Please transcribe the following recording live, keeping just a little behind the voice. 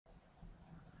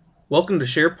Welcome to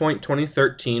SharePoint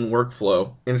 2013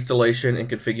 Workflow, Installation, and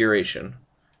Configuration.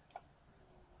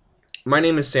 My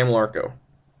name is Sam Larco.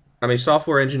 I'm a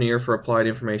software engineer for Applied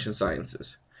Information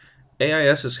Sciences.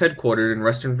 AIS is headquartered in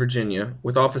Western Virginia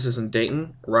with offices in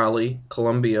Dayton, Raleigh,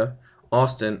 Columbia,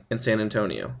 Austin, and San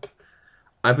Antonio.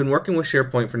 I've been working with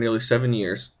SharePoint for nearly 7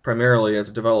 years, primarily as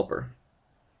a developer.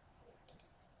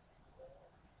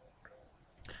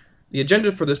 The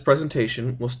agenda for this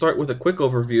presentation will start with a quick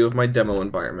overview of my demo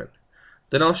environment.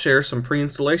 Then I'll share some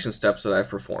pre-installation steps that I've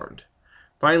performed.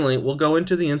 Finally, we'll go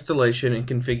into the installation and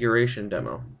configuration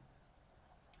demo.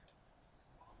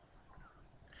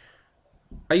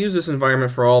 I use this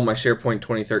environment for all my SharePoint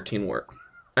 2013 work.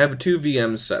 I have 2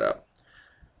 VMs set up.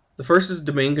 The first is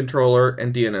domain controller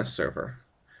and DNS server.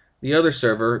 The other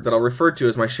server, that I'll refer to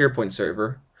as my SharePoint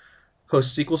server,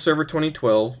 hosts SQL Server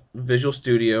 2012, Visual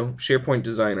Studio, SharePoint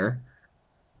Designer,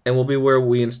 and will be where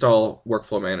we install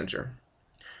Workflow Manager.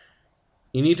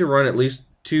 You need to run at least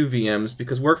 2 VMs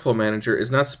because Workflow Manager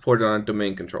is not supported on a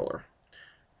domain controller.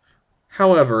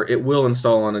 However, it will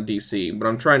install on a DC, but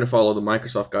I'm trying to follow the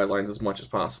Microsoft guidelines as much as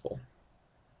possible.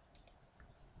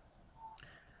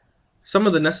 Some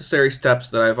of the necessary steps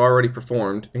that I've already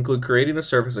performed include creating a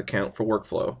service account for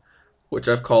Workflow, which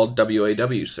I've called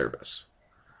WAW service.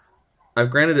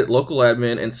 I've granted it local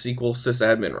admin and SQL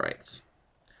sysadmin rights.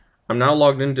 I'm now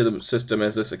logged into the system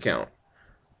as this account.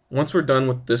 Once we're done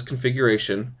with this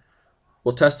configuration,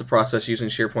 we'll test the process using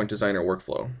SharePoint Designer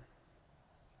Workflow.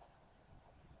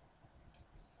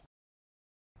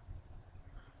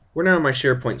 We're now on my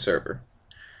SharePoint server.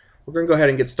 We're going to go ahead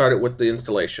and get started with the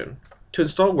installation. To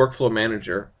install Workflow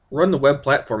Manager, run the Web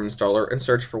Platform Installer and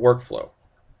search for Workflow.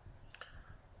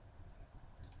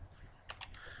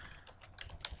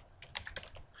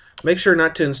 Make sure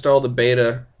not to install the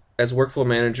beta as Workflow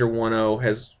Manager 1.0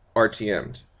 has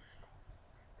RTM'd.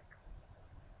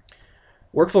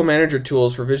 Workflow Manager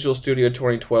tools for Visual Studio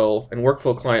 2012 and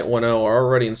Workflow Client 1.0 are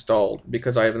already installed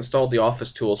because I have installed the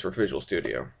Office tools for Visual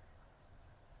Studio.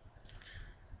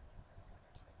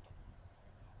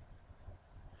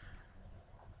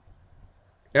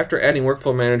 After adding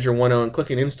Workflow Manager 1.0 and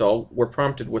clicking Install, we're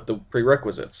prompted with the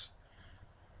prerequisites.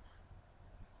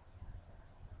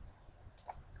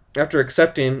 After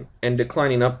accepting and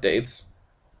declining updates,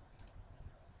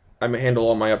 I may handle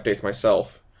all my updates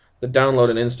myself, the download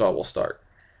and install will start.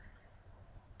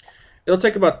 It'll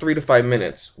take about 3 to 5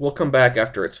 minutes. We'll come back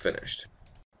after it's finished.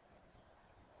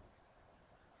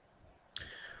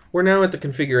 We're now at the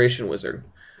configuration wizard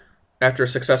after a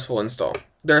successful install.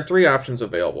 There are 3 options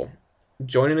available: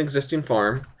 join an existing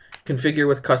farm, configure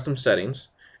with custom settings,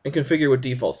 and configure with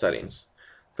default settings.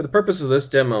 For the purpose of this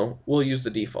demo, we'll use the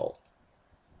default.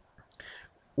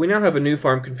 We now have a new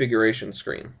farm configuration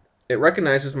screen. It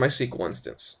recognizes my SQL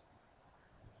instance.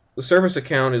 The service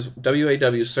account is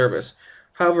WAW service.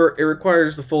 However, it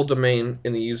requires the full domain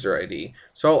in the user ID,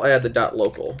 so I'll add the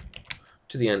 .local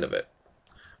to the end of it.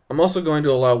 I'm also going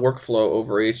to allow workflow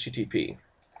over HTTP.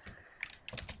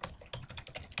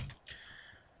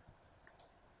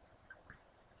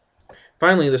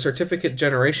 Finally, the certificate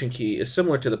generation key is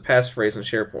similar to the passphrase in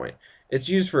SharePoint. It's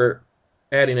used for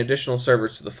adding additional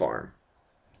servers to the farm.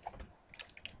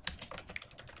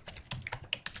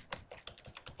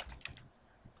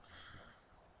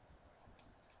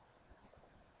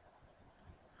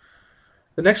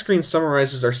 The next screen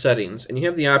summarizes our settings, and you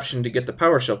have the option to get the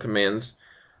PowerShell commands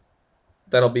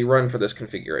that'll be run for this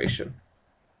configuration.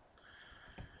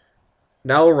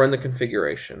 Now we'll run the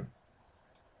configuration.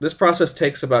 This process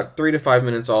takes about 3 to 5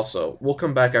 minutes also. We'll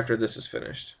come back after this is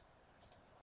finished.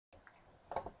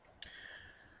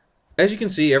 As you can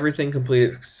see, everything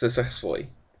completed successfully.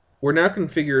 We're now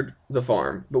configured the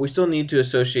farm, but we still need to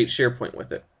associate SharePoint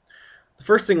with it. The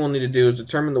first thing we'll need to do is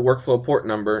determine the workflow port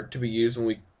number to be used when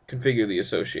we configure the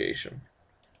association.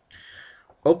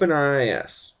 Open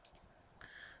IIS.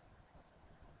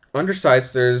 Under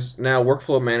Sites, there's now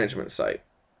Workflow Management Site.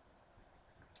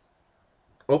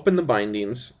 Open the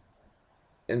bindings,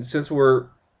 and since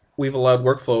we've allowed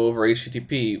workflow over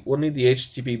HTTP, we'll need the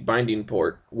HTTP binding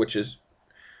port, which is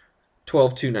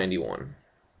 12291.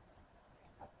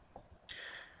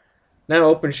 Now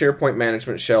open SharePoint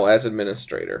Management Shell as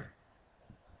administrator.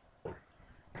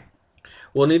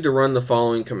 We'll need to run the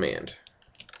following command: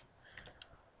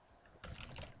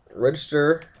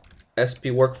 register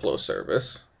SP workflow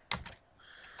service.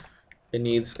 It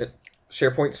needs a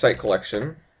SharePoint site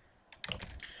collection,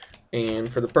 and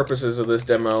for the purposes of this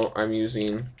demo, I'm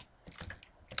using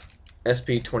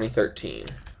SP 2013.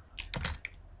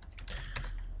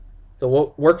 The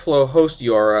workflow host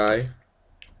URI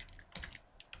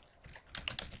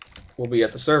will be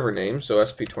at the server name, so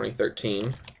SP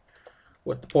 2013.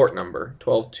 with the port number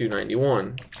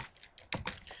 12291.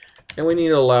 And we need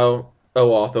to allow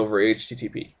OAuth over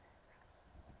HTTP.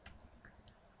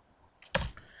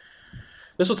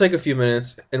 This will take a few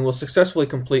minutes and will successfully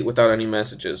complete without any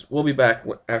messages. We'll be back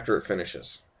after it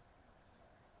finishes.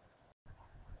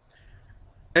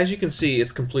 As you can see,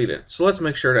 it's completed, so let's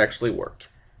make sure it actually worked.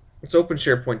 Let's open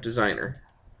SharePoint Designer.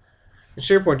 In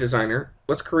SharePoint Designer,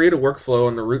 let's create a workflow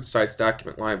in the root sites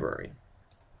document library.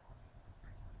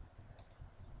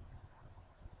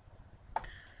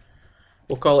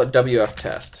 We'll call it WF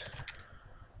Test.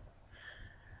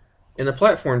 In the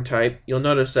platform type, you'll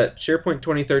notice that SharePoint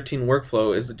 2013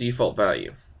 workflow is the default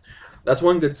value. That's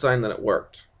one good sign that it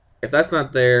worked. If that's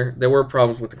not there, there were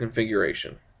problems with the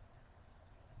configuration.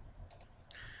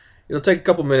 It'll take a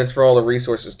couple minutes for all the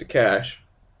resources to cache.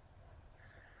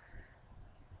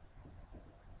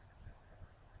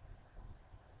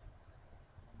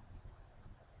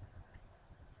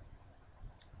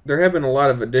 There have been a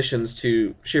lot of additions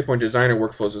to SharePoint Designer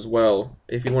workflows as well.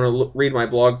 If you want to read my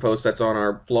blog post that's on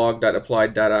our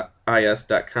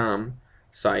blog.applied.is.com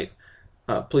site,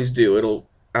 please do. It'll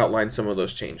outline some of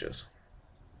those changes.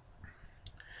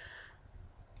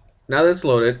 Now that it's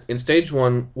loaded, in stage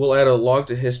 1, we'll add a log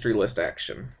to history list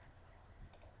action.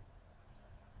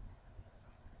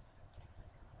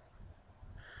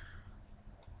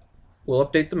 We'll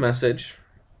update the message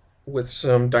with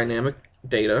some dynamic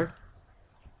data.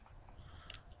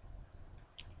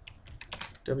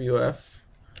 WF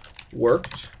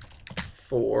worked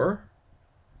for,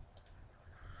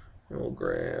 and we'll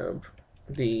grab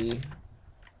the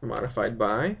modified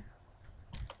by,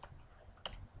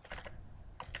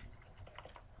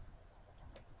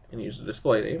 and use the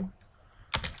display name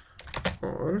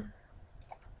on.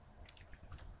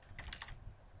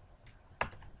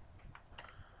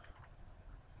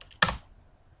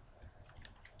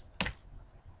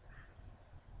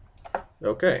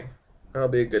 Okay, that'll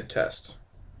be a good test.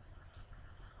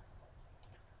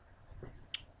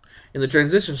 In the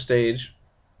transition stage,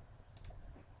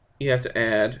 you have to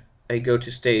add a go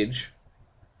to stage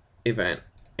event,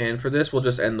 and for this we'll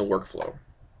just end the workflow.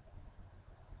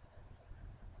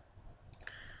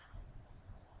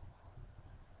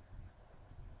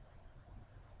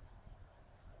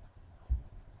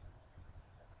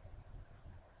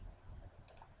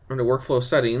 Under workflow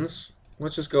settings,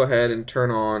 let's just go ahead and turn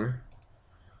on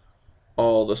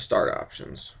all the start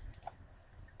options.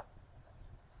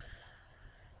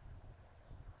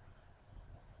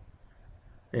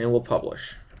 And we'll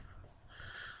publish.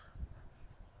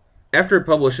 After it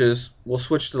publishes, we'll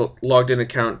switch the logged in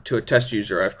account to a test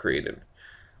user I've created.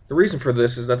 The reason for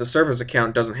this is that the server's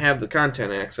account doesn't have the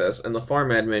content access and the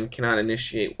farm admin cannot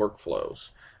initiate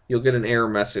workflows. You'll get an error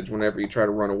message whenever you try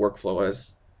to run a workflow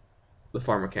as the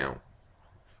farm account.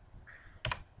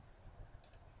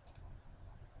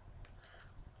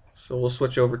 So we'll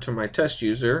switch over to my test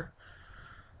user,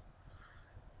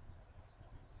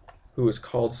 who is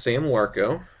called Sam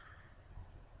Larko.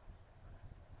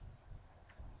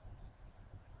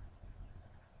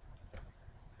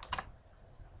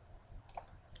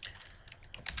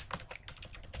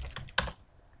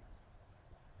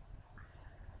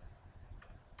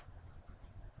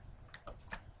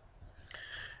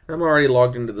 I'm already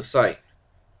logged into the site.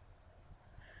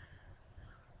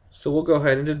 So we'll go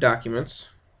ahead into Documents,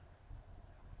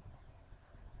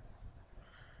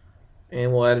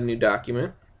 and we'll add a new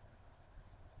document.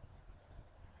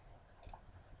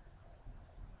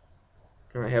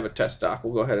 And I have a test doc.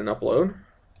 We'll go ahead and upload.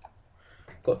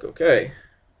 Click OK.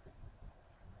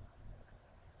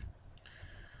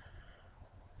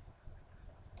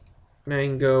 Now you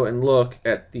can go and look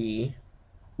at the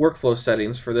workflow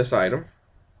settings for this item.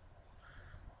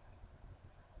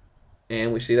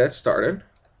 And we see that started.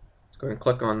 Let's go ahead and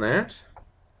click on that.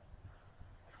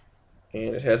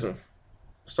 And it hasn't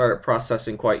started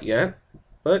processing quite yet,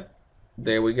 but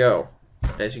there we go.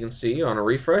 As you can see on a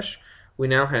refresh, we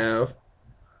now have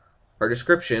our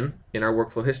description in our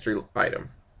workflow history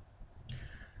item.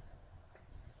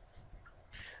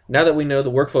 Now that we know the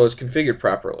workflow is configured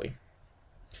properly,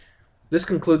 this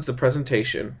concludes the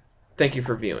presentation. Thank you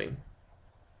for viewing.